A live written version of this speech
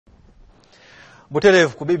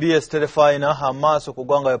Buterevu ku BBS Telefina amaaso ku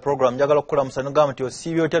ggwanga ya program njagala okukola musano nti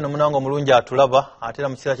osibye otya nomunango mulungi atulaba atera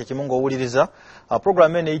musira kye kimungo owuliriza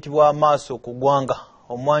program ene eyitibwa amaaso ku ggwanga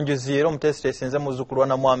omwanjuzi era omutesite nze muzzukulu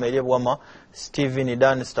na mwami eri ebwama Steven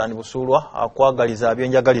Danstan Busulwa akwagaliza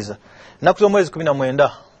abyenjagaliza naku z'omwezi 19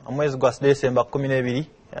 omwezi gwa December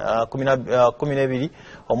 12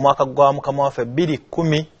 omwaka gwa mukama waffe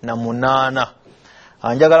 2018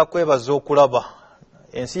 njagala kwebaza okulaba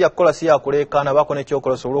ensi yakola si yakulekana bako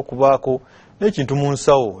n'ekyokola sobola okubaako n'ekintu mu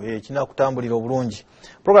nsawo kinakutambulira obulungi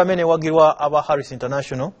program ene ewagirwa aba Harris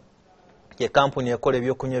International ye kampuni ekola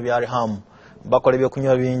ebyokunywa bya Reham bakola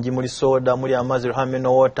ebyokunywa bingi muli soda muli amazzi Reham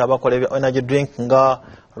mineral water bakola energy drink nga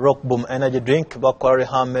Rock Boom energy drink bakola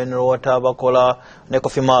Reham mineral water bakola ne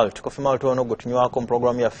coffee malt ono go tunywako mu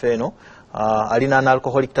program ya feno alina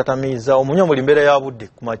alcoholic tatamiza omunyo muli mbere ya budde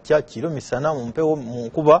ku makya kiro misana mu mpewo mu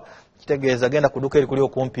nkuba kitegeeza genda kuduka eri kuli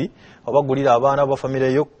okumpi abagulira abaana ba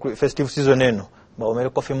family yo festive season eno baomere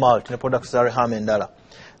coffee malt ne products za Reham endala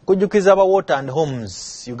kujukiza aba water and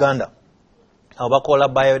homes Uganda abakola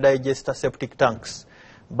biodigester septic tanks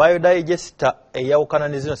biodigester eyawukana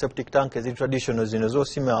ne zino septic tank ezi traditional zino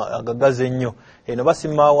zosima agagaze nnyo eno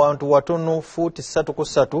basima abantu watono foot 3 ku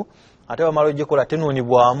 3 ate bamalo gikola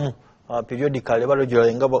tenunibwamu periodically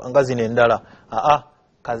balojula nga zino endala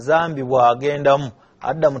kazambi bwagendamu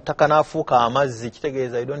adda mutaka nafuuka amazzi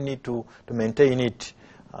kitegeeza you don't need to maintain it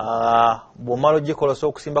bwomalo gikola so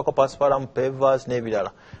okusimbako pasparam pavers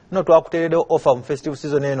n'ebirala no twakuteereddewo offer mu festive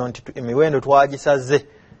season eno nti emiwendo twagisaze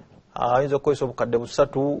ayinza okukozesa obukadde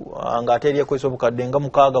 3 ng'ate eri ekozesa obukadde nga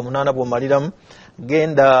 6-8 bw'omaliramu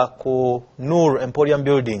genda ku Nur Emporium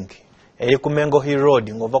Building eri ku Mengo Hill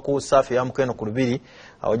Road ng'ova ku Safi ya Mukeno ku Lubiri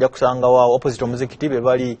ojja kusanga wa opposite omuzikiti be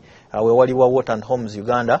bali wewaliwa Water and Homes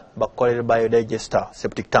Uganda bakukolera biodigester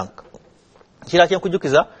septic tank kira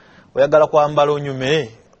kyenkujukiza oyagala kwambala onyume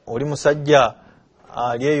oli musajja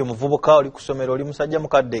aliyeyo muvubuka oli kusomero oli musajja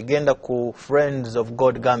mukadde genda ku Friends of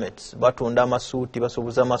God Garments batunda amasuuti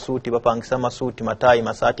basubuza amasuuti bapangisa amasuuti matayi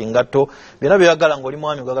masaati ngatto byonna byagala ng'oli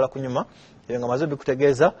mwami ogagala kunyuma nga maze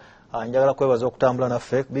bikutegeeza njagala kwebaza okutambula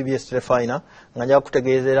naffe BBS Telefina nga njagala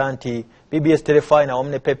kutegeezera nti BBS Telefina wamu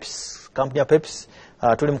ne Pepsi kampuni ya Pepsi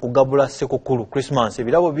tuli mu kugabula Sekukulu Christmas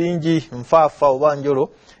ebirabo bingi nfaafa oba njolo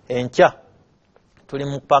enkya tuli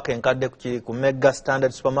mu park enkadde ku Mega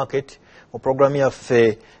Standard Supermarket mu programu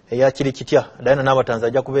yaffe eya kiri kitya dayina n'abatanzi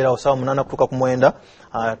ajja kubeerawo sawa 8 kutuuka ku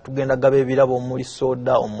 9 tugenda gaba ebirabo omuli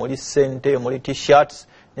soda omuli sente omuli t-shirts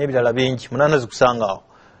n'ebirala bingi 8 zikusanga awo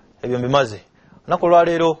ebyo mbimaze olunaku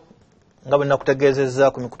olwaleero nga bwe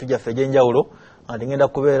nakutegeezezza ku mikutu gyaffe egy'enjawulo nti ngenda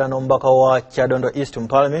kubeera n'omubaka wa Kyadondo East mu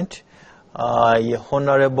Parliament ye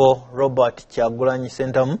Honorable Robert Kyagulanyi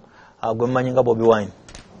Sentamu gwe mmanyi nga Bobi Wine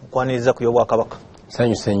nkwaniriza ku y'obwakabaka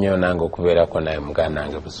sanyuse nnyo nange okubeerako naye muganda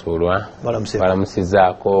nange Busuulwa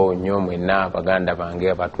balamusizaako nnyo mwenna baganda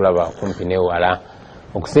bange abatulaba kumpi n'ewala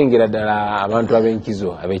okusingira ddala abantu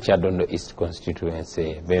ab'enkizo ab'Ekyadondo East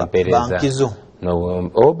Constituency bempereza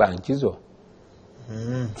bankizo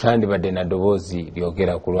sandibadde na ddoboozi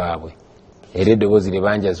lyogera ku lwabwe era eddoboozi lye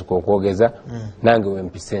banjazika okwogeza nange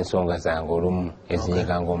wempisa ensonga zange olumu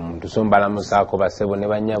ezinyiganga omuntu so mbalamusaako bassebo ne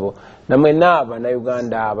bannyabo namwena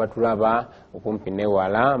abannayuganda abatulaba okumpi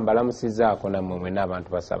n'ewala mbalamusizaako nammwe mwena abantu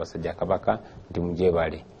ba Ssaabasajja Kabaka nti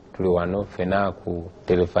mugyebale tuli wano ffena ku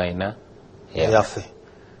Telefina yaffe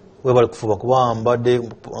webale kufuba kuba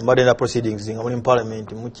mbadde na proceedings nga muli mu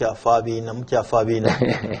Parliament mukyafa abiina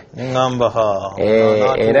neŋŋamba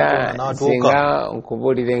era singa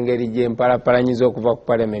nkubuulira engeri gye mpalapalanyiza okuva ku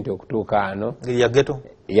Parliament okutuuka ano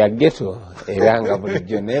ya ghetto era nga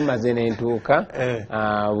bulijjo naye maze n'entuuka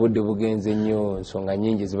budde bugenze nnyo nsonga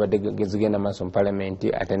nnyingi zibadde zigenda maaso mu Parliament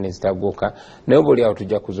ate ne zitaguuka naye buli awo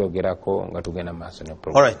tujja kuzoogerako nga tugenda maaso ne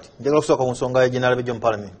program. Alright, njagala kusooka ku nsonga y'eginaalabejjo mu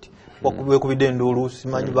Parliament wakubekubidde enduulu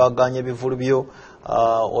simanyi baganye ebivulu byo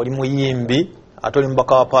oli muyimbi ate oli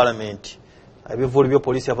mubaka wa Parliament ebivulu byo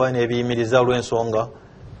poliisi apaye n'ebiyimiriza olw'ensonga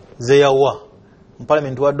zeyawa mu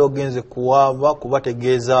Parliament wadde ogenze kuwaba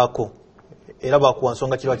kubategeezaako era bakuwa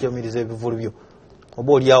nsonga kirwa kyemiriza ebivulu byo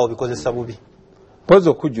oba oli awo bikozesa bubi pozi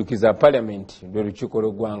okujjukiza Parliament lwe lukiiko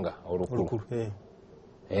lw'eggwanga olukulu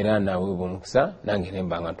era naawe bw'omukisa nange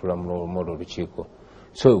nemba nga ntula mu olwo olukiiko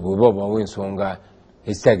so bw'oba obawo ensonga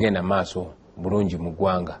ezitagenda maaso bulungi mu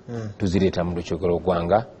ggwanga tuzireeta mu lukiiko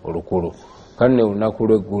lw'eggwanga olukulu kale ne lunaku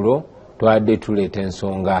lw'eggulo twadde tuleeta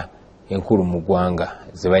ensonga enkulu mu ggwanga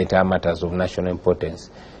ze bayita matters of national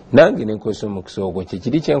importance nange nenkozesa omukisa ogwo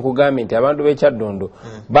kyekiri kyenkugambye nti abantu b'Ekyadondo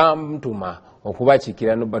bamutuma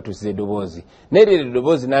okubakikira no batusize eddoboozi neryo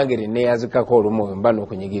eddoboozi nange lineyazikako olumu mba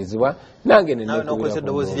n'okunyigirizibwa nange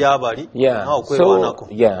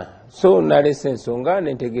so nalese ensonga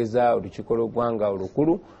nentegeeza olukiiko lw'eggwanga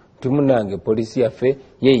olukulu timunange poliisi yaffe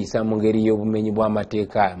yeeyisa mu ngeri y'obumenyi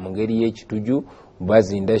bw'amateeka mu ngeri y'ekituju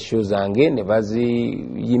bazinda show zange ne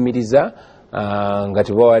baziyimiriza nga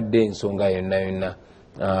tebawadde ensonga yonna yonna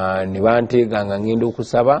ne banteega nga ngenda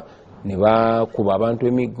okusaba ne bakuba abantu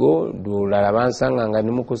emiggo lulala bansanga nga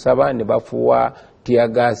ndi mu kusaba ne bafuwa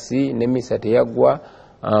tiyagasi n'emmisa teyaggwa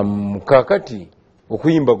kakati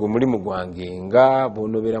okuyimba gwe mulimu gwange nga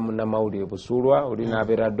bw'onobeera munnamawulire busuulwa oli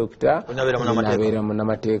n'abeera dokita n'abeera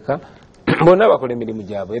munnamateeka bonna bakola emirimu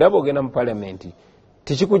gyabwe era bw'ogenda mu palamenti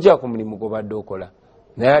tekikujja ku mulimu gw'obadde okola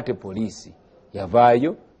naye ate poliisi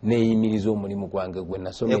yavaayo neeyimiriza omulimu gwange gwe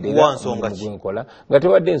nasomerera omulimu gwenkola nga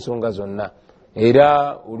tewadde ensonga zonna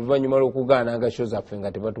era oluvannyuma lw'okugaananga sho zaffe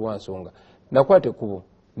nga tebatuwa nsonga nakwata ekkubo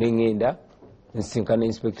neŋŋenda nsinkana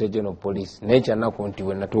inspector general police naye kyannaku nti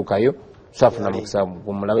we natuukayo saafuna mukisa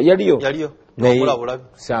gumulaba yaliyo naye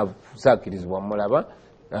saakirizibwa mulaba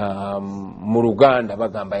mu Luganda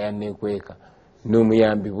bagamba yanneekweka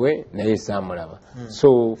n'omuyambi bwe naye saamulaba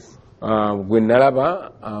so gwe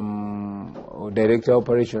nalaba director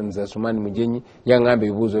operations Asumani Mujenyi yaŋŋamba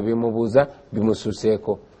ebibuuzo bimubuuza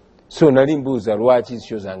bimususeeko so nali mbuuza lwaki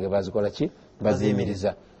sho zange bazikola ki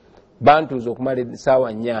baziyimiriza bantuuza okumala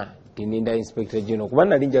essaawa 4 tininda inspector general kuba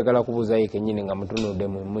nali njagala kubuuzayo kennyini nga mutunudde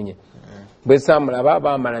mu munye bwe saamulaba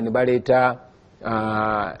baamala ne baleeta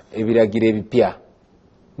ebiragiro ebipya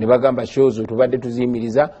ne bagamba shozo tubadde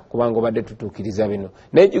tuziyimiriza kubanga obadde tutuukiriza bino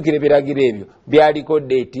nejjukira ebiragiro ebyo byaliko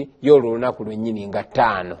deeti y'olunaku lwennyini nga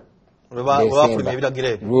 5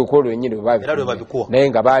 lweko lwennyini naye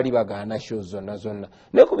nga baali bagaana show zonna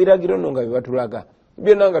naye ku biragiro nno nga byebatulaga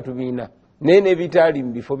byonna nga tubiina naye nebitaali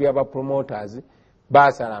mu bifo by'abapromoters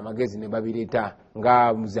baasala amagezi ne babireeta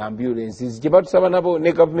nga zambulances gye batusaba nabo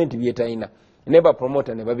ne gavumenti byetalina ne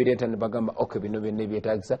bapromota ne babireeta ne bagamba ok bino byonna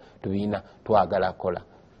ebyetaagisa tubiina twagala kukola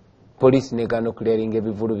poliisi negaana okuleeringa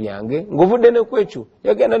ebivulu byange ng'ovudde ne kwekyo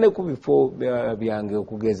yagenda ne ku bifo byange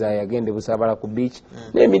okugeza yagenda Busaabala ku beach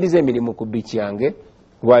n'emiriza emirimu ku beach yange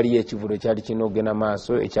waliyo ekivulo ekyali kino ogenda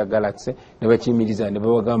maaso ekya Galaxy ne bakiyimiriza ne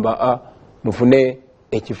babagamba mufune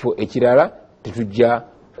ekifo ekirala tetujja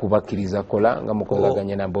kubakkiriza kola nga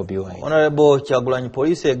mukolaganye na Bobi Wine. Honorable Kyagulanyi,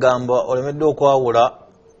 poliisi egamba olemedde okwawula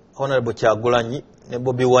Honorable Kyagulanyi ne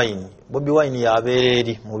Bobi Wine. Bobi Wine yabeera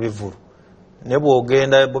eri mu bivulu ne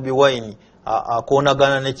bw'ogenda Bobi Wine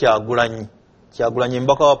akoonagana ne Kyagulanyi. Kyagulanyi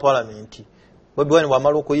mbaka wa palamenti. Bobi Wine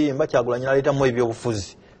bw'amala okuyimba Kyagulanyi n'aleetamu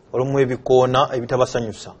ebyobufuzi olumu ebikoona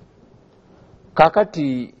ebitabasanyusa.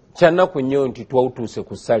 Kakati kyannaku nnyo nti twawutuuse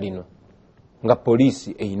ku ssa lino nga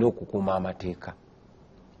poliisi erina okukuuma amateeka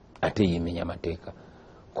ate yemenya amateeka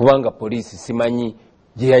kubanga poliisi simanyi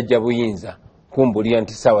gye yajja buyinza kumbulira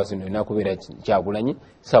nti ssaawa zino erina kubeera Kyagulanyi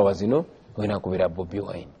ssaawa zino erina kubeera Bobi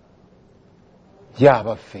Wine.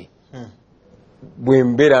 Yabaffe bwe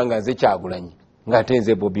mbeera nga nze Kyagulanyi ng'ate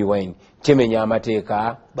nze Bobi Wine kimenya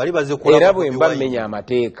amateeka era bwe mba mmenya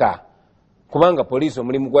amateeka kubanga poliisi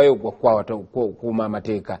omulimu gwayo kuuma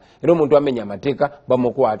amateeka era omuntu amenya amateeka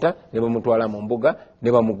bamukwata ne bamutwala mu mbuga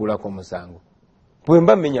ne bamugulako omusango. Bwe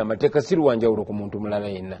mba mmenya amateeka si luwanjawulo ku muntu mulala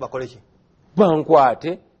yenna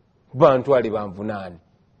bankwate bantwale banvunaane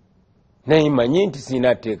naye manyi nti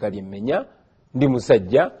siina tteeka lyemmenya ndi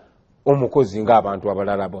musajja omukozi ng'abantu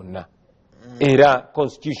abalala bonna era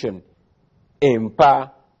constitution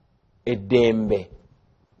empa eddembe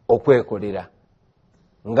okwekolera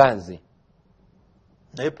nga nze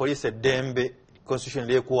naye poliisi eddembe constitution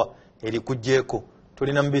lyekuwa erikugjeeko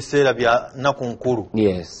tulina mu biseera bya nnaku nkulu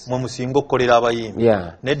mwe musinga okukolera abayimbi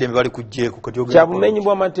n'eddembe bali kugjeeko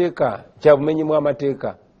kyabumenyi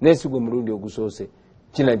bw'amateeka neesi gwe mulundi ogusoose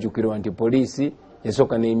kinajjukirwa nti poliisi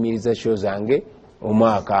esooka n'eyimiriza show zange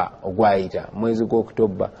omwaka ogwayita mwezi gwa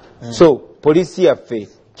Oktoba. So poliisi yaffe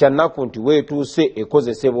kyannaku nti weetuuse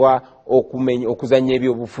ekozesebwa okuzanya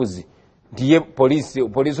ebyobufuzi nti ye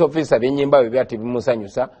poliisi officer byenyimba bye byati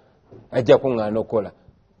bimusanyusa ajja kuŋŋaana okukola.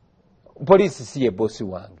 Poliisi si ye bosi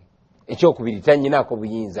wange ekyokubiri tanyinaako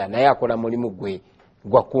buyinza naye akola mulimu gwe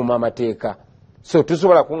gwa kuuma amateeka so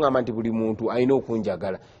tusobola kuŋŋamba nti buli muntu alina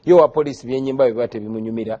okunjagala ye wa poliisi byenyimba bye biba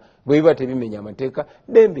tebimunyumira bwe biba tebimenya amateeka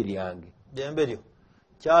dembe lyange dembe lyo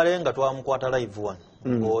kyalenga twamukwata live one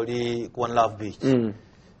ng'oli ku One Love Beach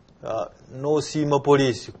n'osiima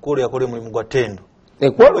poliisi kolo yakola omulimu gwa ttendo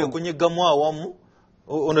ekunyigamu awamu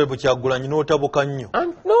Honorable Kyagulanyi n'otabuka nnyo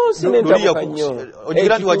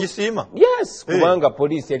ogira nti wagisiima kubanga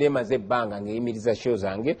poliisi yali emaze ebbanga ng'eyimiriza show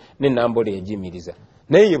zange ne Namboole yagiyimiriza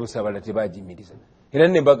naye Busabala tebagimiriza era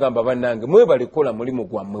ne bagamba bannange mwebale kukola mulimu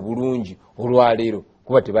gwammwe bulungi olwaleero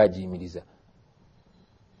kuba tebagiyimiriza.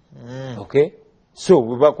 Okay, so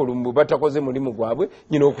bwe batakoze mulimu gwabwe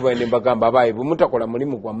nyina okuba ne bagamba abaayi bwe mutakola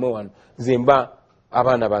mulimu gwammwe wano zemba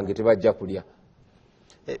abaana bange tebajja kulya.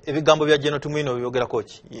 Ebigambo bya General Tumwino byogerako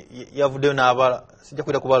ki? Yavuddeyo n'abala sijja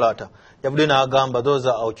kwira kubalaata, yavuddeyo n'agamba those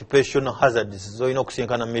are occupational hazards zolina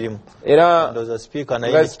okusinkana mu mirimu era ndoza speaker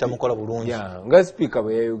naye kitamukola bulungi. Nga speaker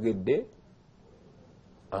bwe yayogedde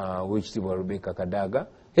w'ekitiibwa Rebecca Kadaga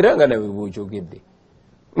era nga nawe bw'okyogedde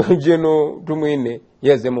General Tumwine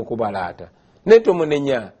yazze mu kubalaata naye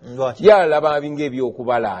tomunenya yalaba abinga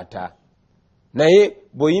ebyokubalaata naye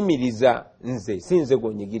bw'oyimiriza nze sinze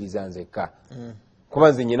gw'onyigiriza nzekka kuba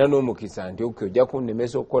nze nyina n'omukisa nti ojja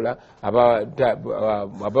kunnemesa okukola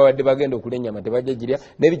ababadde bagenda okulya ennyama tebajja girya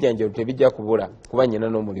n'ebijanjalo tebijja kubula kuba nyina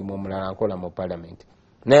n'omulimu omulala nkola mu palamenti.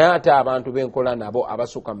 Naye ate abantu benkola nabo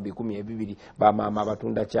abasukka mu 200 bamaama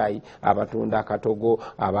abatunda caayi abatunda akatogo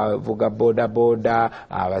abavuga boda boda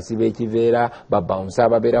abasiba ekiveera babawunsa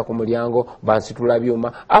ababeera ku mulyango bansitula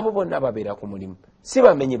byuma abo bonna babeera ku mulimu si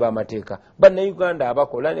bamenyi b'amateeka bannayuganda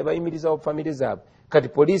abakola ne bayimirizawo famire zaabwe. Kati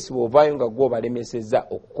poliisi bw'ovaayo nga gwo balemesezza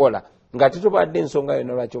okukola ng'ate tobadde ensonga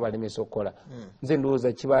yonna lwaki obalemesa okukola nze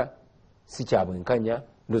ndowooza kiba si kya bwenkanya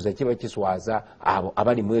ndowooza kiba kiswaza abo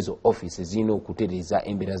abali mu ezo offisi zirina okutereeza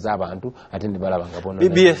embeera z'abantu ate ne balaba nga bona.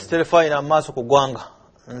 BBS telefine amaaso ku ggwanga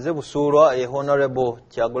nze busuulwa ye Honorable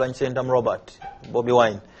Kyagulanyi Sentam Robert Bobi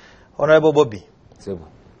Wine. Honorable Bobby,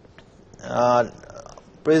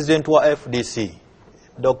 President wa FDC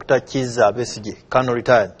Dr. Kizza Besigye Kano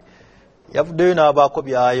retired yavuddeyo n'abaako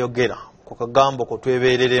byayogera ku kagambo ko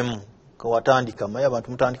twebeereremu kewatandika maye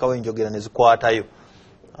abantu mutandikawo enjogera ne zikwatayo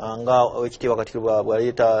nga ekitiibwa Katikkiro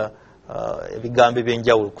bwaleeta ebigambo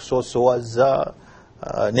eby'enjawulo kusoosowaza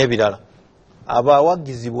n'ebirala.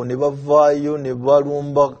 Abawagizi bo ne bavaayo ne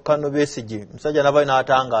balumba Kano Besigye musajja n'avaayo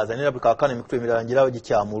n'atangaaza naye buli kaakano emikutu emirala ngirawo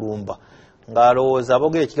gikyamulumba ng'alowooza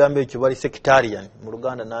aboogera ekigambo ekyo bali sectarian mu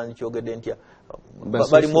Luganda nani kyogedde ntya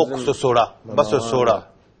balimu okusosola basosola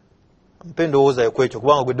mpe ndowooza ekwekyo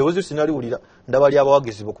kubanga gwe ddoboozi sinaliwulira ndaba li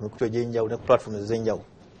abawagizi bo ku mikutu egy'enjawulo ne ku platform ez'enjawulo.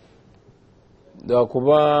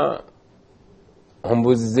 Lwakuba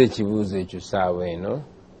ombuuziza ekibuuzo ekyo ssaawa eno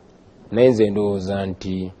naye nze ndowooza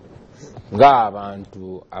nti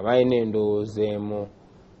ng'abantu abalina endowooza emu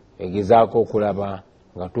egezaako okulaba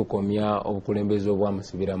nga tukomya obukulembeze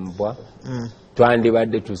obwamusibira mu bwa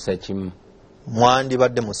twandibadde tussa kimu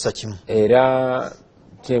mwandibadde mussa kimu era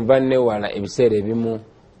kyenva newala ebiseera ebimu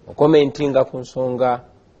okomentinga ku nsonga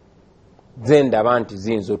ze ndaba nti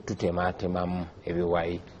ziyinza otutematemamu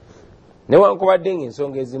ebiwayi newankubadde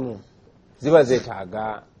ng'ensonga ezimu ziba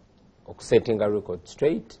zeetaaga okusettinga record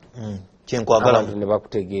straight abantu ne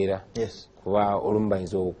bakutegeera kuba olumu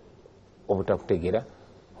bayinza obutakutegeera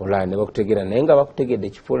olala ne bakutegeera naye nga bakutegedde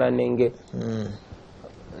kifuula nenge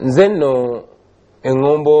nze nno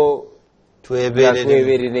eŋŋombo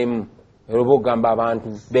twebeereremu era oba ogamba abantu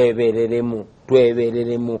beebeereremu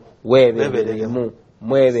twebeereremu weebeereremu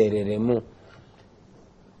mwebeereremu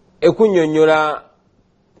ekunnyonnyola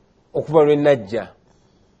okuva lwe najja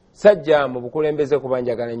sajja mu bukulembeze kuba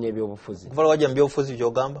njagala nnyo ebyobufuzi. Okuva lwe wajja mu byobufuzi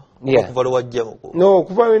by'ogamba? Okuva lwe wajja no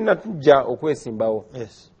okuva lwe natujja okwesimbawo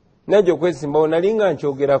najja okwesimbawo nali nga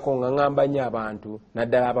nkyogerako nga ŋŋamba nnyo abantu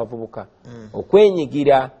naddala abavubuka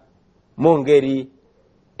okwenyigira mu ngeri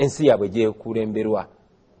ensi yaabwe gyekulemberwa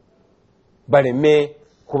baleme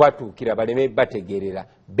kubatuukira baleme bategeerera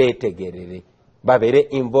beetegerere babeere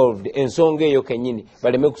involved ensonga eyo kennyini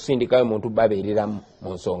baleme kusindikayo muntu babeereramu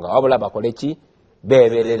mu nsonga wabula bakole ki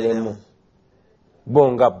beebereremu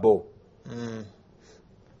bo nga bo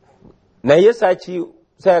naye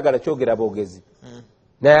sayagala kyogera boogezi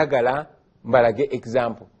nayagala mbalage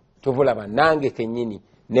example tubulaba nange kennyini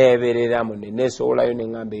neebereramu neneesowolayo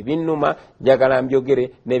neŋŋamba ebinnuma njagala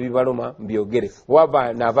mbyogere n'ebibaluma mbyogere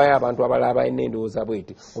waba navayo abantu abalala balina endowooza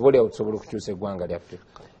bweti obaolyawo tusobola okukyusa eggwanga lyaffe.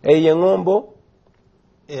 Eyo yeŋŋombo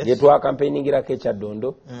gyetwakampeiningirako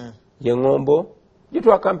ekyaddondo yeŋŋombo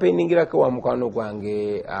gyetwakampeiningirako wa mukwano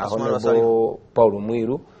gwange Honorable Paul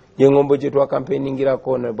Mwiru yeŋŋombo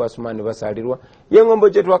gyetwakampeiningirako Honorable Asumani Basalirwa yeŋŋombo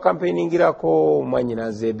gyetwakampeiningirako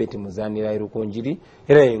mwanyinaze Betty Muzanira Irukunjiri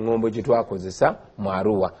era yeŋŋombo gyetwakozesa mu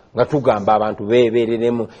Arua nga tugamba abantu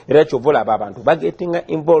beebereremu era kyovulaba abantu bagetinga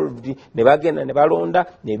involved ne bagenda ne balonda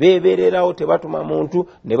ne beebererawo tebatuma muntu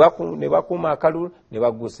ne bakuuma akalulu ne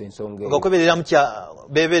bagusa ensonga eyo. Okwebereramu kya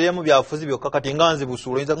beebereramu byafuzi byokka kati nga nze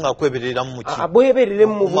busuulo oyinza nga kwebereramu mu ki?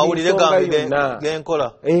 Bwebereremu mu mawulire gange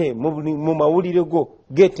genkola mu mawulire go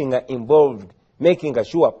getting involved making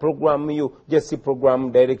sure program yo just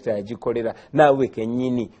program director agikolera nawe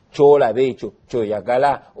kenyini kyolaba ekyo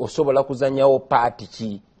kyoyagala osobola kuzanyawo paati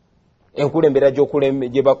ki enkulembera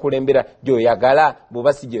gye bakulembera gyoyagala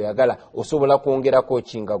bwoba si gyoyagala osobola kwongerako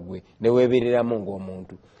kinga gwe ne weebereramu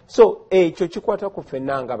ng'omuntu. So ekyo kikwata ku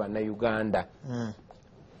ffenna nga bannayuganda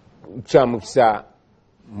kya mukisa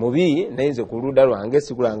mubi naye nze ku ludda lwange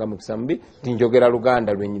sikulanga mukisa mubi tinjogera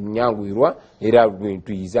luganda lwenyanguyirwa era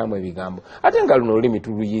lwetuyizaamu ebigambo ate nga luno olulimi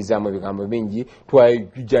tuluyizaamu ebigambo bingi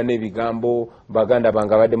twajja n'ebigambo baganda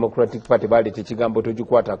bange aba Democratic Party baleeta ekigambo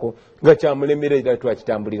togikwatako nga kyamulemera era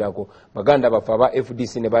twakitambulirako baganda baffe aba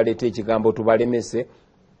FDC ne baleeta ekigambo tubalemese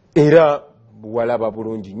era walaba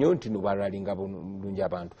bulungi nnyo nti nubalwalinga bulungi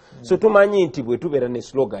abantu. So tumanyi nti bwe tubeera ne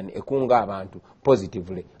slogan ekunga abantu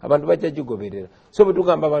positively abantu bajja gigoberera. So bwe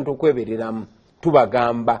tugamba abantu okwebereramu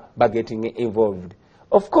tubagamba getting involved.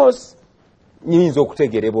 Of course nyinza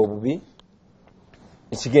okutegereba obubi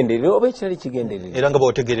ekigenderere oba ekitali kigenderere era nga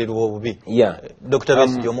bw'otegererwa obubi. Dr.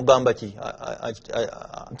 Besigye omugamba ki?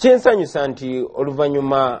 Kyensanyusa nti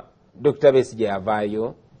oluvannyuma Dr. Besigye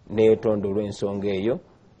yavaayo neetonda olw'ensonga eyo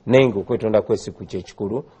nenga okwetonda kwesiku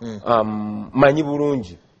kyekikulu. Manyi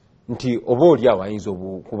bulungi nti oba oli awo ayinza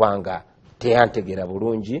kubanga teyantegera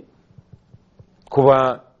bulungi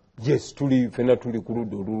kuba yes fena tuli ku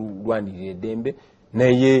ludda olulwanirira eddembe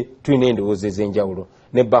naye tulina endowooza ez'enjawulo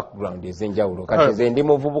ne background ez'enjawulo. Kati nze ndi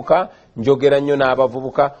muvubuka njogera nnyo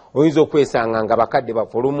n'abavubuka oyinza okwesanga nga bakadde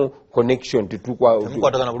baffe olumu connection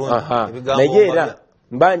naye era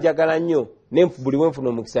mba njagala nnyo buli wenfuna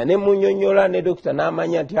omukisa ne munyonyola ne dokita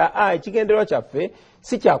n'amanya nti ekigendererwa kyaffe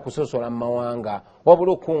si kyakusosola mu mawanga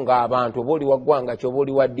wabula okunga abantu oba oli wa ggwanga ki oba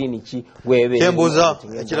oli wa ddiini ki kyembuuza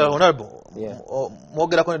ekirala honorable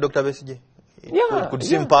mwogerako ne Dr. Besigye could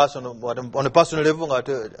see him on a personal level nga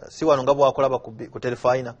si wano nga bwakulaba ku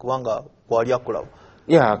telefaina kubanga kwali akulaba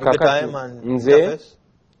nze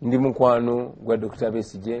ndi mukwano gwa Dr.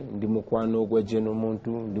 Besigye ndi mukwano gwa Jeno Muntu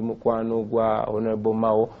ndi mukwano gwa Honorable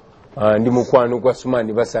Mao ndi mukwano gwa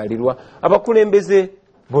Sumani Basalirwa abakulembeze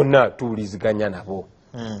bonna tuwuliziganya nabo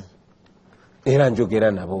era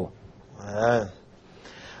njogera nabo.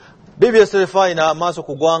 BBS Telefaina Amaaso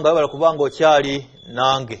ku Ggwanga bala kubanga okyali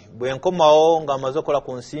nange bwe nkomawo nga amaze okola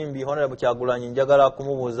ku nsimbi Honorable Kyagulanyi njagala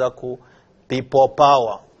kumubuuza ku people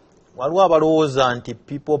power. Waliwo abalowooza nti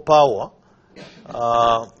people power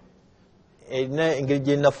erina engeri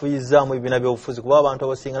gye nnafuyizaamu ebibiina by'obufuzi kuba abantu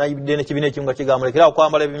abasinga nayibidde n'ekibiina ekimu nga kigamba lekera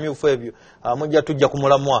okwambala ebimyufu ebyo mujja tujja ku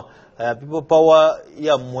mulamwa. People power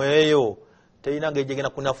yammweyo terina ngeri gyegenda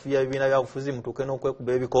kunafuya ebibiina byabufuzi mutuuke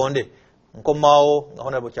n'okwekuba ebikonde. Nkomawo nga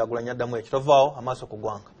Honorable Kyagulanyi addamu ekyo tovaawo Amaaso ku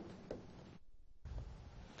Ggwanga.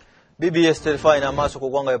 BBS Telefaina Amaaso ku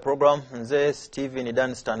Ggwanga program nze Steven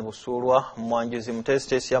Danstan Busulwa mwanjuzi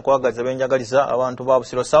mutesitesi yakwagaza benjagaliza abantu ba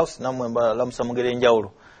Busiro South namwe mbalamusa mugere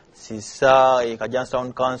enjawulo Sisa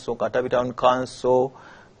Kajanstown Council Katabi Town Council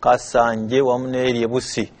Kasanje wamu n'eri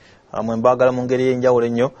Busi mwe mbagala mu ngeri y'enjawulo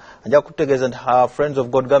ennyo ajja kutegeeza nti Friends of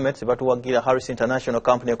God Government batuwagira Harris International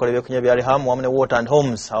Company ekola ebyokunywa bya Reham wamu ne Water and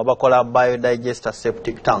Homes abakola biodigester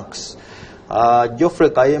septic tanks. Geoffrey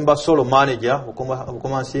Kayemba Solo Manager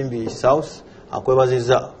Bukoma Nsimbi South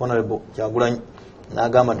akwebaziza Honorable Kyagulanyi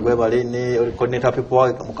n'agamba nti webale ne coordinator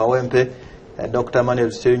people mu Kawempe Dr.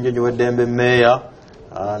 Manuel Sirinjo Weddembe Mayor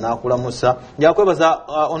n'akulamusa yakwebaza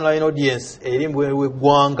online audience eri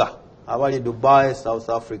w'eggwanga abali Dubai, South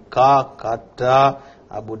Africa, Qatar,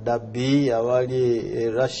 Abu Dhabi, abali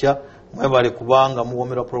Russia mwebale kubanga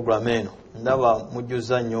muwomera program eno ndaba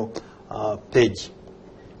mujjuza nnyo page.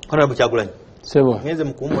 Honorable Kyagulanyi sebo ngeze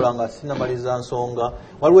mukumbula nga sinamaliza nsonga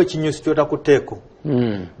waliwo ekinyusi kyotakuteeko.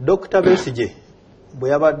 Dr. Besigye bwe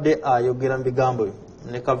yabadde ayogera mu bigambo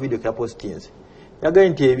ne ka video kya postinze yagaye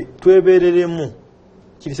nti twebereremu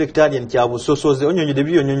kiri sectarian kya busosoze onyonyode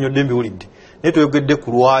byo nyonyode mbiwulidde naye tweyogedde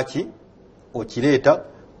ku lwaki okireeta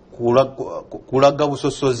kulaga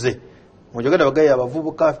busosoze mujogeda bagaye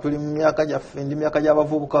abavubuka tuli mu myaka gyaffe ndi myaka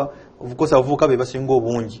gy'abavubuka obukosa abavubuka be basinga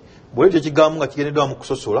obungi bw'ekyo ekigambo nga kigendeddwa mu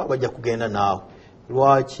kusosola bajja kugenda naawe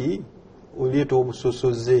lwaki oleeta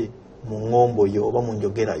obusosoze mu ngombo yo oba mu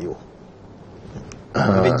njogerayo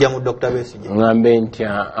bijja mu Dr. Besigye ngambe nti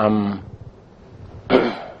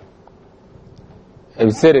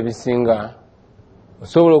ebiseera ebisinga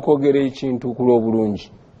osobola okwogera ekintu ku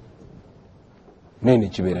lw'obulungi naye ne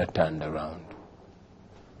kibeera turned around.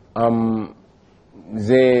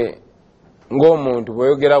 Nze ng'omuntu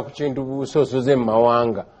bw'oyogera ku kintu busosoze mu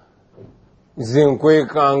mawanga nze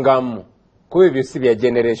nkwekangamu kuba ebyo si bya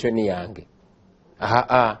generation yange.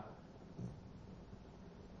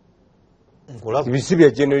 Si bya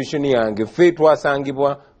generation yange ffe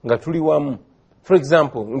twasangibwa nga tuli wamu For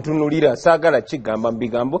example, ntunulira sagala kigamba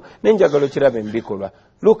mbigambo nenjagalo kirabe mbikolwa.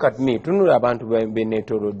 Look at me, tunula abantu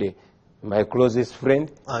benetolode. My closest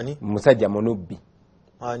friend, ani musajja Munubbi.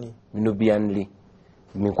 Ani Nubianly.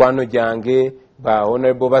 Mikwano jange ba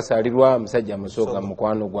honorable basalirwa musajja Musoga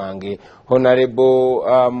mukwano gwange. Honorable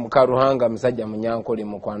Karuhanga musajja Munyankole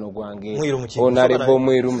mukwano gwange. Honorable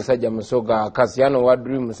Mwiru musajja Musoga, Kasiano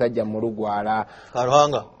Wadri musajja Mulugwala.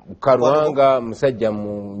 Karuhanga musajja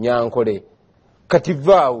Munyankole. Kati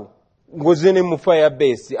vaawo ngozene mu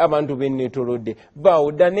firebase abantu benetolode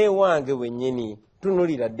vaawo dane wange wennyini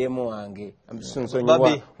tunulira demo wange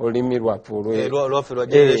nsonyiwa olimi lwaffe lwa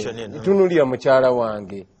generation eno tunulira mukyala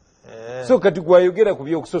wange so kati gwayogera ku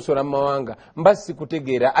byokusosola mu mawanga mbasi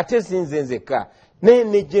kutegeera ate sinze nzeka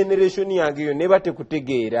ne generation yange yo neba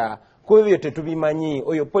tekutegeera kubyo tetubimanyi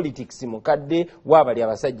oyo politics mukadde wabali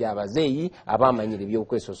abasajja abazeeyi abamanyire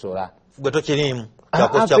byokwesosola gweto kirimu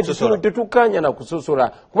tetukanya na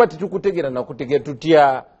kusosola kuba tetukutegera na kutegera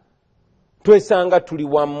tutya twesanga tuli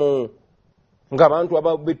wamu ng'abantu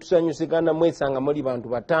ababetusanyusigana mwesanga muri bantu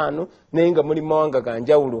batano naye nga muri mawanga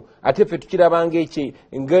ganjawulo ate ffe tukirabanga eki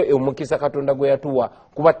omukisa Katonda gwe yatuwa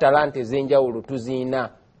kuba talanta ez'enjawulo tuziina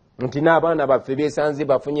nti n'abaana baffe beesanze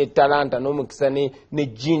bafunye talanta n'omukisa ne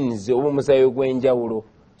genes oba omusayo gw'enjawulo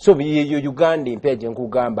so yeyo Uganda empya gye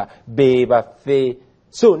nkugamba be baffe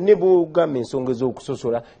so ne bugamba ensonga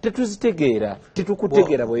ez'okusosola tetuzitegeera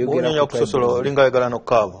tetukutegeera bw'oyogera kusosola linga yagala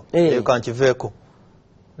n'okkaabo kankiveeko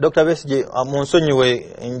Dr. Besigye munsonyiwe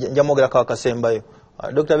njamogerako akasembayo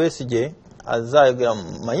Dr. Besigye azayogera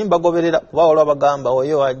mayimba goberera kuba olwa bagamba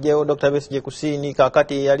oyo ajjewo Dr. Besigye kusini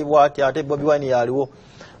kakati yali bwati ate Bobi Wine yaliwo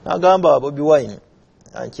nagamba Bobi Wine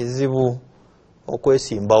kizibu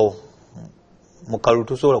okwesimbawo mukalu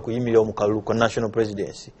tusobola kuyimirira omukalu ku national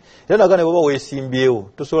presidency era nagane baba wesimbyewo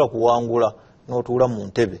tusobola kuwangula n'otuula mu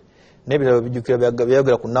ntebe n'ebirabo bijjukira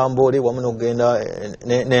byayogera ku Nambole wamu n'ogenda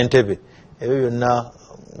n'entebe ebyo byonna.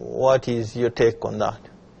 What is your take on that?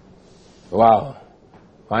 Wow.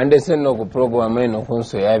 Wandese no ku program eno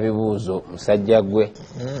kunso ya bibuuzo musajja gwe.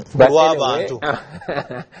 Abantu.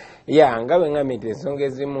 Ya ngawe ngamite ensonga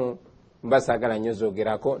ezimu mbasagala nnyo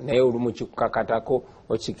zoogerako naye olumu kikukakatako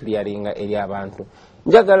okikiriyaringa eri abantu.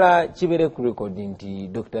 Njagala kibere ku record nti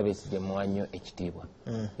Dr. Besigye muwanyo ekitiibwa.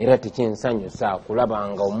 Era tekinsanyusa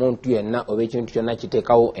kulabanga omuntu yenna oba ekintu kyonna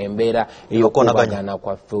kiteekawo embeera ey'okukonagana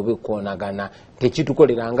kwaffe oba okukonagana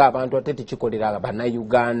tekitukoleranga abantu ate tekikolera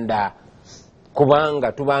bannayuganda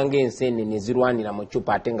kubanga tubanga enseenene zirwanira mu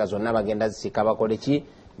ccupa ate nga zonna bagenda zisika bakole ki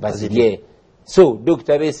bazirye. So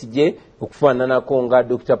Dr. Besigye okufaananako nga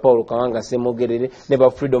Dr. Paul Kawanga Ssemogerere ne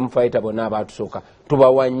ba freedom fighter bonna abaatusooka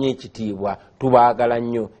tubawanye ekitiibwa tubaagala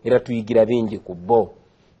nnyo era tuyigira bingi ku bo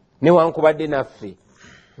newankubadde naffe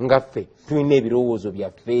ngaffe tulina ebirowoozo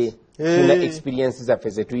byaffe tulina experience zaffe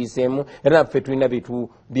zetuyiseemu era naffe tulina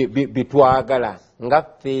bitwagala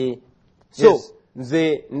ngaffe so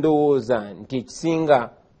nze ndowooza nti ekisinga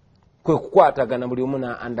kwe kukwatagana buli omu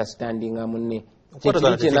na understandinga munne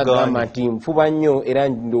kyekiri kyenagamba nti nfuba nnyo era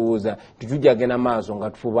ndowooza titujjagenda maaso nga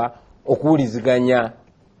tufuba okuwuliziganya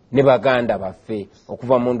ne baganda baffe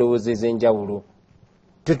okuva mu ndowooza ez'enjawulo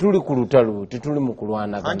tetuli ku lutalo tetuli mu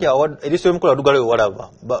kulwanagana anti eriso emukulu adugalayo walaba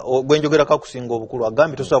gwenjogerako akusinga obukulu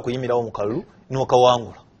agambye tosobola kuyimirawo mu kalulu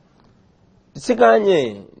n'okawangula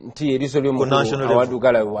siganye nti eriso ly'omukulu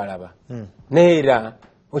awadugalayo walaba neera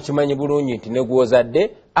okimanyi bulungi nti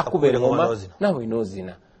negwozadde akuba engoma nawe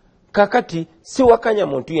noozina kakati si wakanya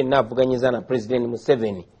muntu yenna avuganyiza na President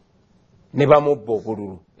Museveni ne bamubba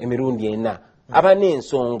obululu emirundi ena aba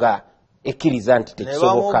n'ensonga ekkiriza nti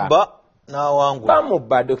tekisoboka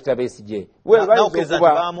bamubba Dr. Besigye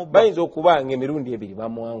bayinza okuba nga emirundi ebiri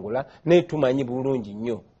bamuwangula naye tumanyi bulungi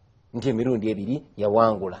nnyo nti emirundi ebiri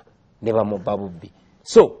yawangula ne bamubba bubbi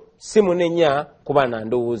so si munenya kuba na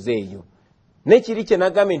ndowooza eyo nekiri kye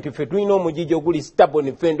nagambye nti ffe tulina omugigi oguli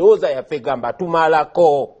stubborn ffe ndowooza yaffe gamba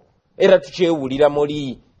tumalako era tukyewulira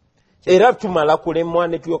muli era tumala kulemwa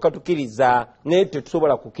ne tulyoka tukiriza naye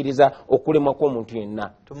tetusobola kukiriza okulemwa kw'omuntu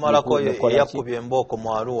yenna tumalako yakubye embooko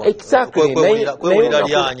mu Arua kwewulira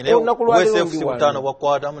lyanyi newesefusi butaano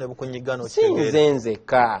bwakwatamu ne bukunyigano sinze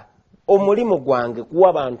nzeka omulimu gwange kuwa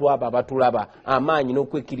abantu abo abatulaba amaanyi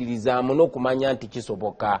n'okwekiririzaamu n'okumanya nti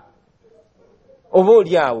kisoboka oba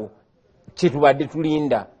oli awo kyetubadde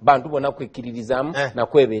tulinda bantu bonna kwekiririzaamu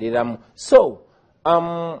nakwebereramu so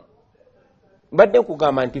badde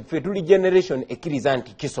nkugamba nti ffe tuli generation ekkiriza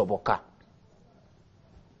nti kisoboka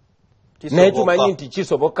naye tumanyi nti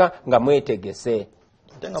kisoboka nga mwetegese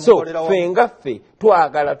so ffe nga ffe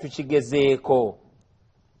twagala tukigezeeko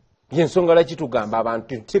Yensonga laki tugamba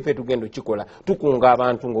abantu tife tugendo kikola tukunga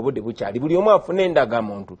abantu ngobudde bukyali buli omu afune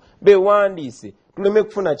endagamuntu bewandiise tuleme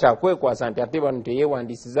kufuna kyakwekwasa nti ate bano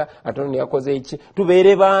teyewandisiza ate ono yakoze eki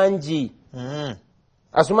tubeere bangi.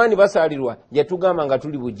 Asumani basalirwa yatugamba nga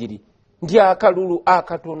tuli bugiri nti akalulu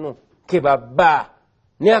akatono kebabba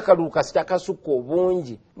ne akalulu kasita kasukka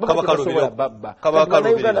obungi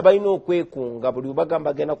Uganda balina okwekunga buli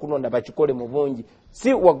bagamba genda kulonda bakikole mu bungi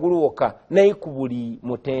si waggulu wokka naye ku buli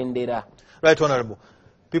mutendera. Right, Honorable.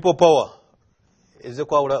 People power eze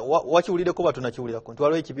kwawula wakiwuliddeko batunakiwulirako nti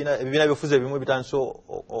waliwo ebibiina byofuzi ebimu bitandise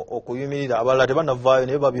okuyimirira abalala tebanavaayo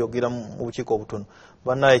naye babyogera mu bukiiko obutono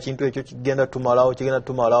bannaye ekintu ekyo kigenda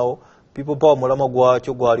tumalawo. People power mulama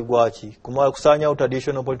gwakyo gwali gwaki kusaanyawo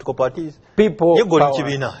traditional political parties yegoli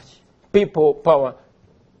kibiina ki people power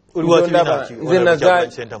uliwa kibiina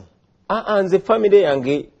ki nze family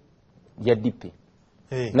yange ya DP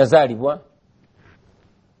nazaalibwa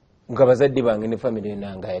nga bazadde bange ne family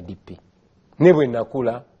nange ya DP ne bwe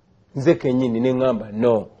nakula nze kennyini ne ngamba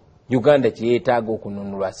no Uganda kyetaaga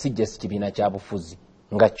okununulwa sijja si kibiina kya bufuzi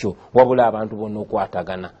nga kyo wabula abantu bonna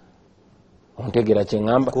okwatagana. Ontegera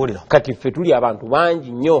kyengamba kati ffe tuli abantu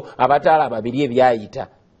bangi nnyo abataala babiri ebyayita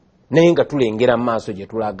naye nga tulengera mu maaso gye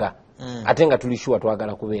tulaga ate nga tuli sure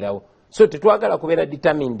twagala kubeerawo so tetwagala kubeera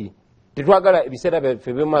determined tetwagala ebiseera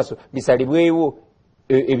byaffe by'omu maaso bisalibwewo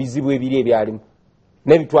ebizibu ebiri ebyalimu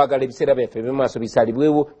nebitwagala ebiseera byaffe by'omu maaso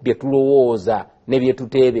bisalibwewo bye tulowooza ne bye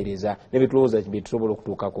tuteebereza ne bye tulowooza bye tusobola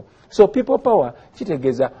okutuukako. So people power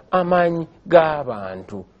kitegeeza amaanyi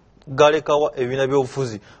g'abantu galekawa ebibiina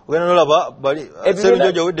by'obufuzi ogenda nolaba bali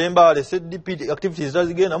Sserujojo Wedembaale CDP activities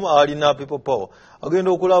zazigendamu alina people power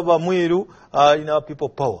agenda okulaba Mwiru alina people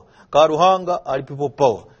power Karuhanga ali people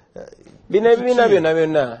power. Bino ebibiina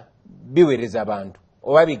byonna biweereza abantu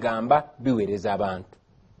oba bigamba biweereza abantu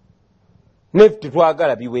ne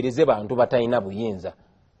tetwagala biweereze bantu batalina buyinza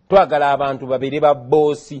twagala abantu babere ba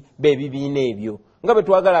boosi b'ebibiina ebyo nga bwe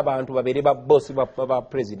twagala abantu babere ba boosi ba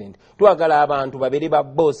president twagala abantu babere ba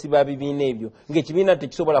boosi ba bibiina ebyo ng'ekibiina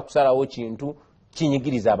tekisobola kusalawo kintu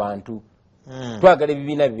kinyigiriza abantu twagala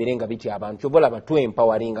ebibiina bibere nga bitya abantu kyobola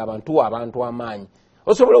batwempowering abantu amaanyi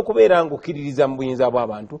osobola okubeera ng'okkiririza mu buyinza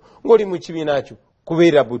bw'abantu ng'oli mu kibiina kyo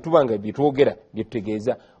kubeera bwe tubanga bye twogera bye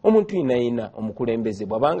tutegeeza omuntu yina omukulembeze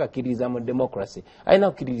bw'abanga akkiririza mu democracy alina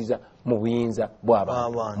okukkiririza mu buyinza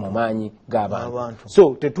bw'abantu mu maanyi g'abantu.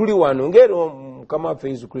 So tetuli wano ng'era Mukama waffe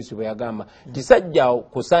Yesu Kristo bwe yagamba tisajja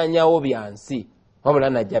kusaanyawo byansi wabula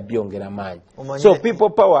najja byongera maanyi. So people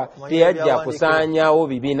power teyajja kusaanyawo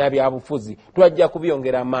bibiina bya bufuzi twajja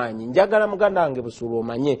kubyongera maanyi. Njagala muganda wange Busuulu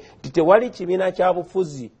omanye titewali kibiina kya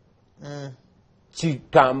bufuzi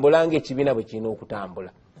kitambula ng'ekibiina bwe kirina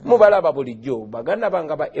okutambula. Mubalaba bulijjo baganda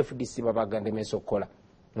banga ba FDC babagandemesa okukola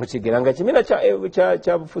mukigera nga kibiina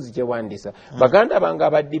kya bufuzi kyewandiisa baganda banga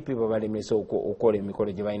aba DP babalemesa okukola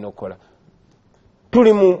emikolo gye balina okukola.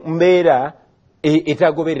 Tuli mu mbeera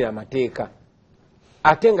etagoberera amateeka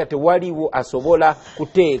ate nga tewaliwo asobola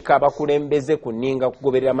kuteeka bakulembeze ku nninga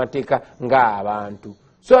kugoberera amateeka ng'abantu.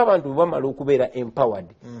 So abantu bamala okubeera empowered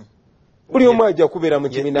buli omu ajja kubeera mu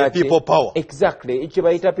kibiina kye exactly ekyo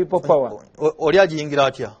bayita people power. Oli agiyingira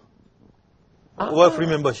atya oba free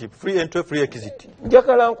membership free entry free exit?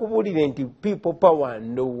 Njagala nkubuulire nti people power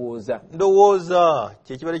ndowooza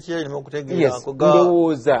kyekibale kyerina okutegeera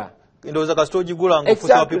ndowooza kasita ogigula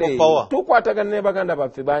ng'ofusa people power. Tukwatagana ne baganda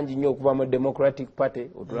baffe bangi nnyo okuva mu Democratic Party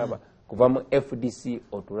otulaba kuva mu FDC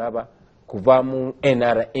otulaba kuva mu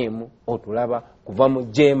NRM otulaba kuva mu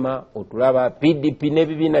JEMA otulaba PDP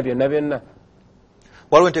n'ebibiina byonna.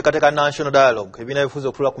 Waliwo enteekateeka national dialogue ebibiina bifuza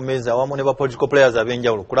okutula ku mmeeza awamu ne ba political players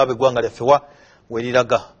ab'enjawulo kulaba eggwanga lyaffe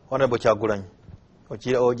weriraga. Honorable Kyagulanyi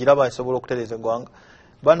ogiraba esobola okutereeza eggwanga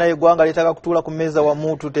bannaye eggwanga lyetaaga kutuula ku mmeeza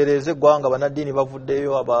wamu tutereeze eggwanga bannaddiini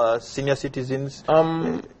bavuddeyo aba senior citizens.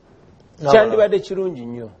 Kyandibadde kirungi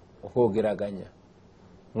nnyo okwogeraganya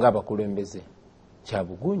ng'abakulembeze kya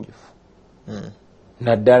bugunjufu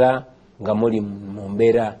naddala nga muli mu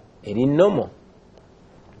mbeera eri nnomo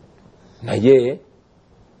naye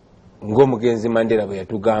ng'omugenzi Mandela bwe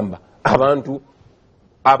yatugamba abantu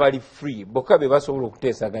abali free bokka be basobola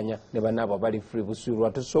okuteesaganya ne bannaabo abali free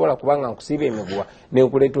Busuulwa tusobola kubanga nkusiba emiguwa ne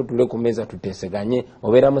nkuleeta otule ku mmeeza tuteeseganye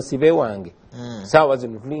obeera musibe wange saawa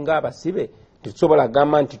zino tulinga abasibe tetusobola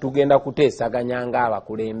kugamba nti tugenda kuteesaganya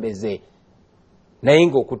ng'abakulembeze naye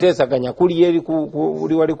ng'okuteesaganya kuli eri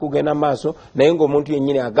kuli wali kugenda maaso naye ng'omuntu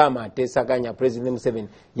yennyini agamba ateesaganya President Museveni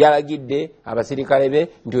yalagidde abasirikale be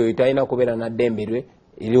nti oyo talina kubeera na ddembe lwe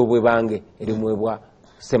eri obwebange erimwebwa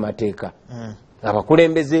ssemateeka.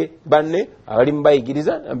 Abakulembeze banne abali mu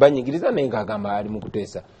banyigiriza naye ng'agamba ali mu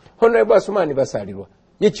kuteesa. Honorable Asumani basalirwa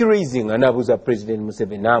yekiraising anabuuza President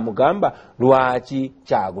Museveni n'amugamba lwaki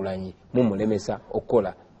Kyagulanyi mumulemesa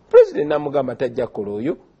okukola. President n'amugamba tajja kukola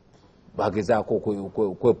oyo bagezaako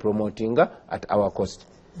kwepromotinga at our cost.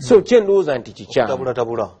 So kyendowooza nti kikyamu.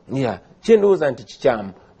 Yeah, kyendowooza nti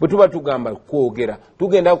kikyamu. Bwe tuba tugamba kwogera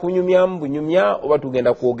tugenda kunyumyamu bunyumya oba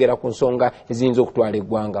tugenda kwogera ku nsonga eziyinza okutwala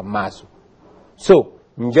eggwanga mu maaso. So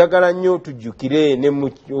njagala nnyo tujjukire ne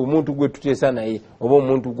omuntu gwe tuteesa naye oba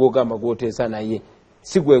omuntu gw'ogamba gw'oteesa naye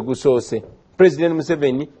si gwe gusoose. President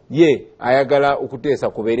Museveni ye ayagala okuteesa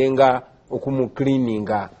kubeerenga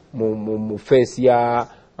okumukliininga mu face ya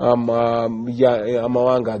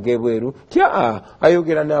amawanga ag'ebweru tya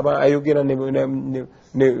ayogera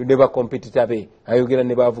ne bakompetita be ayogera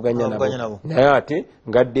ne bavuganya nabo naye ate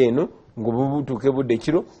ngadde eno ngububutuuke budde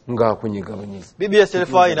kiro ng'akunyegabanyega. BBS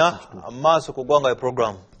Telefaina Amaaso ku Ggwanga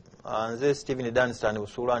program nze Stephen Danstan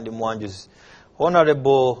Busuula ndi mwanjuzi.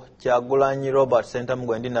 Honorable Kyagulanyi Robert Sentamu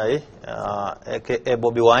gwendi naye aka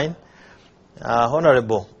Bobby Wine.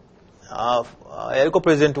 Honorable yaliko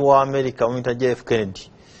president wa America Mr. JF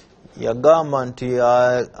Kennedy yagamba nti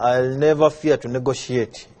I'll never fear to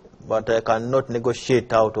negotiate but I cannot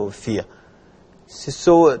negotiate out of fear.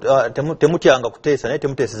 So temutyanga kuteesa naye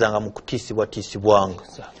temuteesezanga mu kutiisibwanga.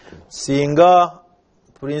 Singa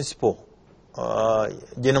principal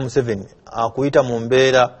General Museveni akuyita mu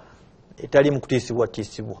mbeera etali mu kutiisibwa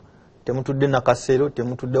temutudde na kasero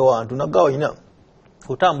temutudde wantu nagawo ina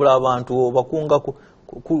kutambula abantu bakunga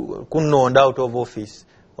kunonda out of office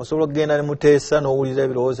osobola okugenda ne muteesa n'owulira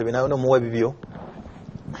ebirowoozo binayo n'omuwa ebibyo.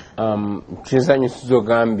 Kinsanyusiza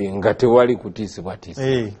ogambye nga tewali kutiisibwa.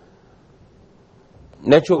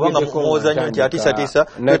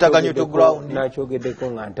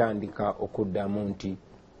 Nakyogeddeko nga ntandika okuddamu nti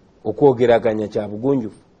okwogeraganya kya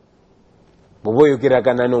bugunjufu bw'oba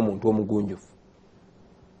oyogeragana n'omuntu omugunjufu.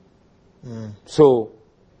 So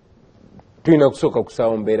tulina kusooka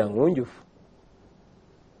kusaawa mbeera ngunjufu.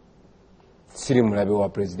 Siri mulabe wa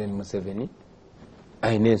President Museveni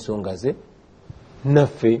ayina ensonga ze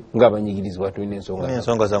naffe ng'abanyigirizibwa tulina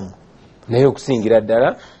ensonga zammwe naye okusingira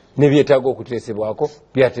ddala ne byetaaga okuteesebwako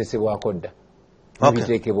byateesebwako dda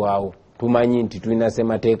biteekebwawo. Tumanyi nti tulina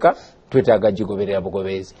ssemateeka twetaaga gigoberera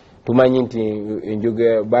bugoberezi. Tumanyi nti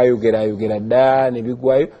bayogera dda ne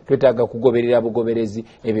bigwayo twetaaga kugoberera bugoberezi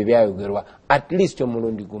ebyo byayogerwa at least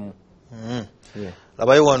omulundi gumu.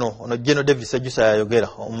 Labayo wano ono General Davis Ejusa yayogera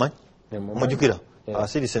omumanyi mujukira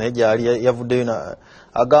asirise naye gyali yavuddeyo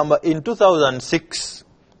agamba in 2006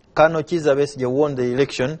 Colonel Kizza Besigye won the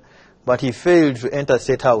election but he failed to enter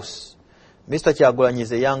State House. Mr. Kyagulanyi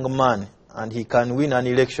is a young man and he can win an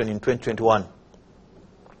election in 2021.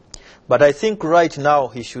 But I think right now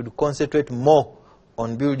he should concentrate more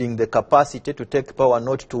on building the capacity to take power,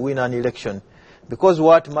 not to win an election. Because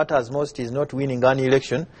what matters most is not winning an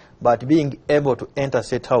election, but being able to enter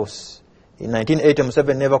State House. In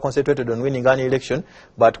 1987, never concentrated on winning an election,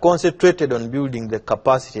 but concentrated on building the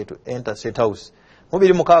capacity to enter State House.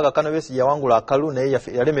 Mubiri mukaga Kano Besigye yawangula akalu naye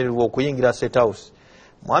yalemererwa okuyingira State House.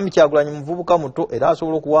 Mwami Kyagulanyi muvubuka muto era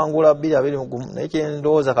asobola okuwangula 2021 naye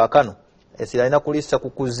kyendowooza kaakano essira alina kulissa ku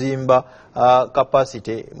kuzimba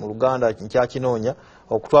capacity mu Luganda nkyakinoonya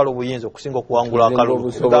okutwala obuyinza okusinga okuwangula akalu.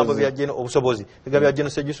 Ebigambo bya General obusobozi ebigambo bya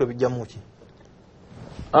General Sejusa bijjamu ki?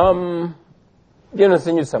 General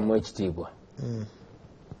Sejusa mu ekitiibwa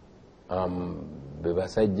be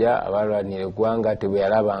basajja abalwanira eggwanga tebwe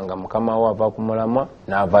yalabanga mukama we ava ku mulamwa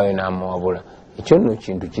n'avaayo n'amuwabula. Ekyo nno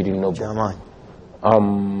kintu kirina kyamaanyi.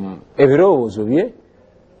 Ebirowoozo bye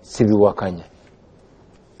sibiwakanya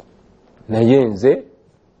naye nze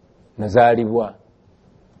nazaalibwa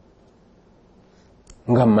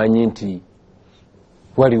nga mmanyi nti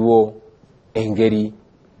waliwo engeri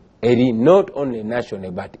eri not only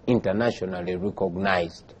national but internationally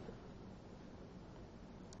recognized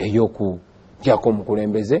ey'okugyako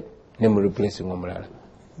omukulembeze ne mu replacing omulala.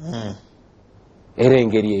 Era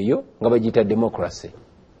engeri eyo nga bagiyita democracy.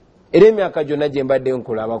 Era emyaka gyonna gye mbadde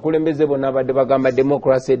nkola abakulembeze bonna badde bagamba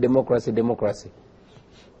democracy.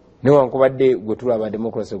 Newankubadde gwe tulaba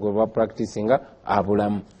democracy gwe ba practicinga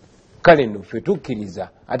abulamu. Kale nno ffe tukkiriza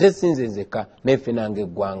ate sinze nzekka naffe nange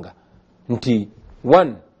eggwanga nti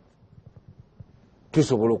one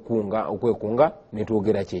tusobola okwekunga ne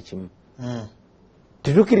twogera kyekimu.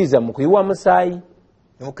 Tetukkiriza mu kuyiwa musaayi.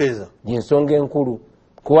 Y'ensonga enkulu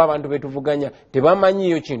kuba abantu betuvuganya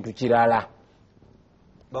tebamanyiyo kintu kirala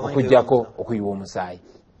okujjako okuyiwa omusaayi.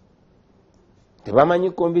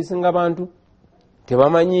 Tebamanyi kombisinga abantu,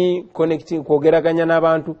 tebamanyi connecting kwogeraganya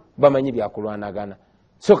n'abantu, bamanyi byakulwanagana.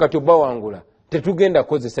 So kati obawangula tetugenda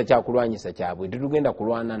kozesa kyakulwanyisa kyabwe, tetugenda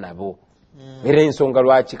kulwana nabo. era ensonga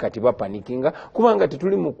lwaki kati bapanikinga kubanga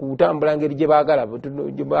tetuli mu kutambula ngeri gye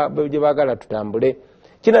baagala tutambule.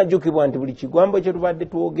 Kinajjukibwa nti buli kigambo kye tubadde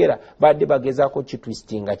twogera badde bagezaako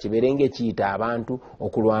kitwistinga kibeere ng'ekiyita abantu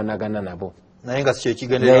okulwanagana nabo naye nga si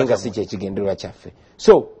kyekigendererwa kyaffe.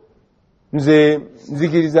 So nze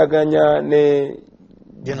nzikirizaganya ne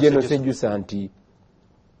Jeno Sejjusa nti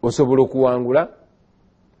osobola okuwangula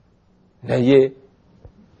naye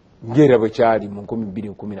ngera bwe kyali mu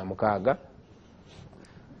 2016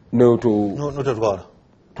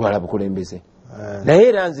 twala bukulembeze. Naye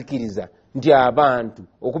era nzikiriza nti abantu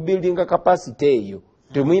okubuildinga capacity eyo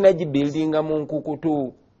temuyina gibuildinga mu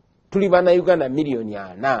nkukutu. Tuli bannayuganda miliyoni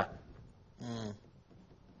 4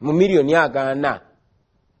 mu miliyoni 4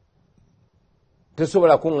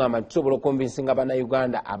 tesobola kuŋŋamba tusobola okonvinsinga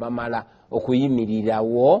bannayuganda abamala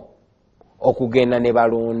okuyimirirawo okugenda ne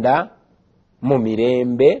balonda mu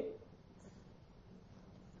mirembe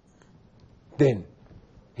then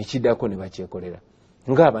ekiddako ne bakyekolera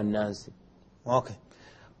ng'abannansi. Okay.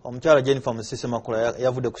 Omukyala Jennifer Musisi Makula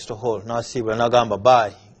yavudde ku City Hall n'asiibula n'agamba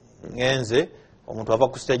bye ngenze omuntu ava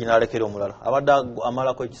ku stage n'alekera omulala abadde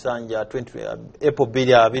amalako ekisanja 20 April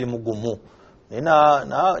 2021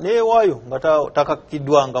 neewaayo nga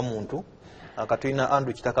takakiddwa nga muntu akatulina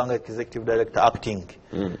Andrew Kitaka nga executive director acting.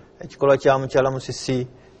 Ekikolwa kya mukyala Musisi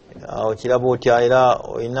okiraba otya era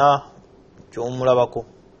olina ky'omulabako?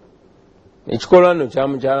 Ekikolwa no kya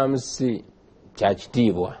mukyala Musisi kya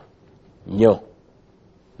kitiibwa nnyo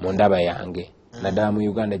mu ndaba yange naddala mu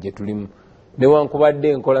Uganda gye tulimu newankubadde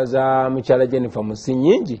enkola za mukyala Jennifer Musisi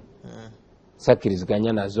nyingi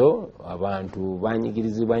sakkiriziganya nazo. Abantu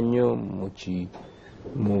banyigirizibwa nnyo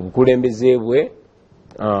mu bukulembeze bwe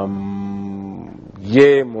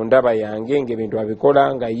ye mu ndaba yange ng'ebintu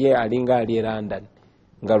abikola nga ye alinga ali e London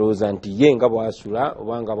ngalowooza nti ye nga bw'asula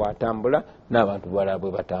oba nga bw'atambula n'abantu balala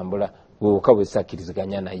bwe batambula bwewuka bwe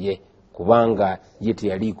sakkiriziganya naye kubanga ye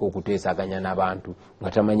teyaliiko okuteesaganya n'abantu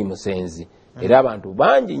nga tamanyi musenzi era abantu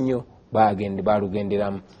bangi nnyo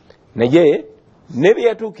balugenderamu naye ne bye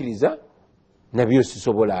yatuukiriza nabyo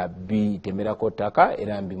sisobola bitemerako ttaka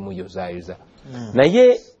era mbimuyozaayoza.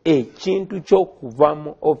 Naye ekintu ky'okuva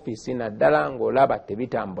mu ofiisi naddala ng'olaba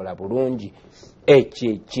tebitambula bulungi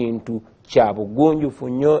ekyo ekintu kya bugunjufu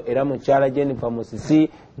nnyo era mukyala Jennifer Musisi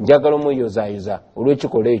njagala omuyozaayoza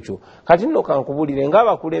olw'ekikolwa ekyo. Kati nno kankubulire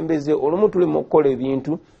ng'abakulembeze olumu tuli mu kukola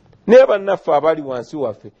ebintu naye bannaffe abali wansi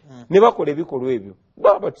waffe ne bakola ebikolwa ebyo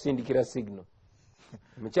baba batusindikira signal.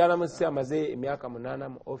 Mukyala Musisi amaze emyaka 8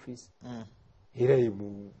 mu ofiisi era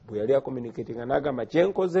bwe yali akomunikatinga n'agamba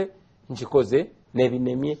kyenkoze nkikoze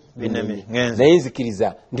n'ebinemye naye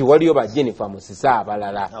nzikiriza nti waliyo ba Jennifer Musisi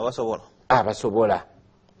abalala abasobola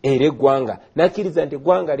era eggwanga nakkiriza nti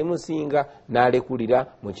eggwanga limusinga n'alekulira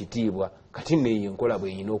mu kitiibwa kati neyo enkola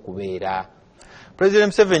bweyina okubeera. President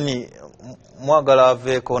Museveni mwagala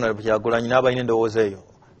aveeko Honorable Kyagulanyi n'abalina endowooza eyo.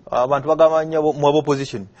 Abantu bagamba nnyo mu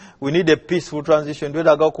opposition we need a peaceful transition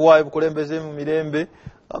twetaaga okuwaayo bukulembeze mu mirembe.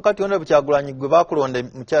 Kati Honorable Kyagulanyi gwe bakulonda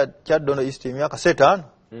mu Kyaddondo East emyaka 5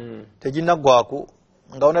 teginnaggwako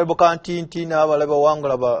nga Honorable Kantinti n'abalala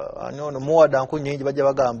bawangula ono muwada nku nnyingi bajja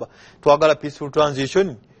bagamba twagala peaceful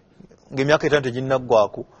transition ng'emyaka 5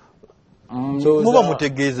 teginnaggwako. Muba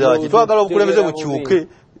mutegeeza ki twagala obukulembeze bukyuke?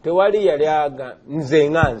 Tewali yali aga nze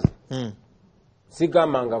nganze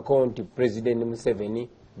sigamangako nti President Museveni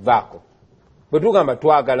vaako bwe tugamba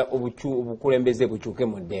twagala obukulembeze bukyuke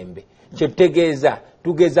mu ddembe kye tutegeeza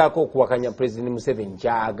tugezaako okuwakanya President Museveni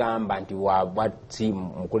kyagamba nti wabwati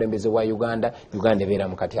mukulembeze wa Uganda ebeera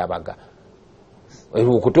mu katyabaga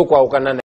okutukwawukana